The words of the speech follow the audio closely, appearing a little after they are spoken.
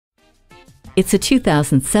It's a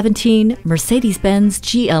 2017 Mercedes-Benz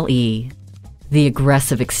GLE. The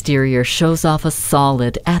aggressive exterior shows off a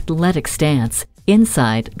solid, athletic stance.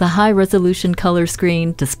 Inside, the high-resolution color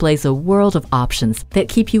screen displays a world of options that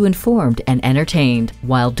keep you informed and entertained,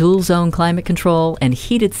 while dual-zone climate control and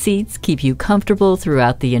heated seats keep you comfortable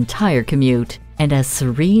throughout the entire commute. And as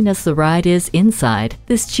serene as the ride is inside,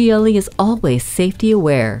 this GLE is always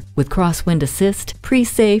safety-aware, with crosswind assist,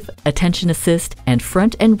 pre-safe, attention assist, and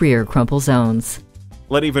front and rear crumple zones.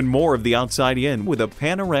 Let even more of the outside in with a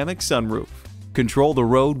panoramic sunroof. Control the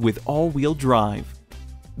road with all-wheel drive.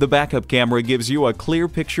 The backup camera gives you a clear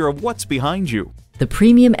picture of what's behind you. The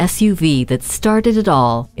premium SUV that started it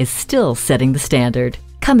all is still setting the standard.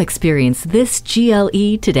 Come experience this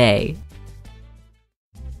GLE today.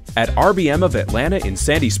 At RBM of Atlanta in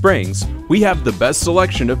Sandy Springs, we have the best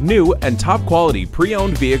selection of new and top-quality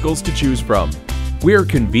pre-owned vehicles to choose from. We are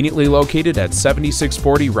conveniently located at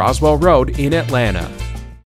 7640 Roswell Road in Atlanta.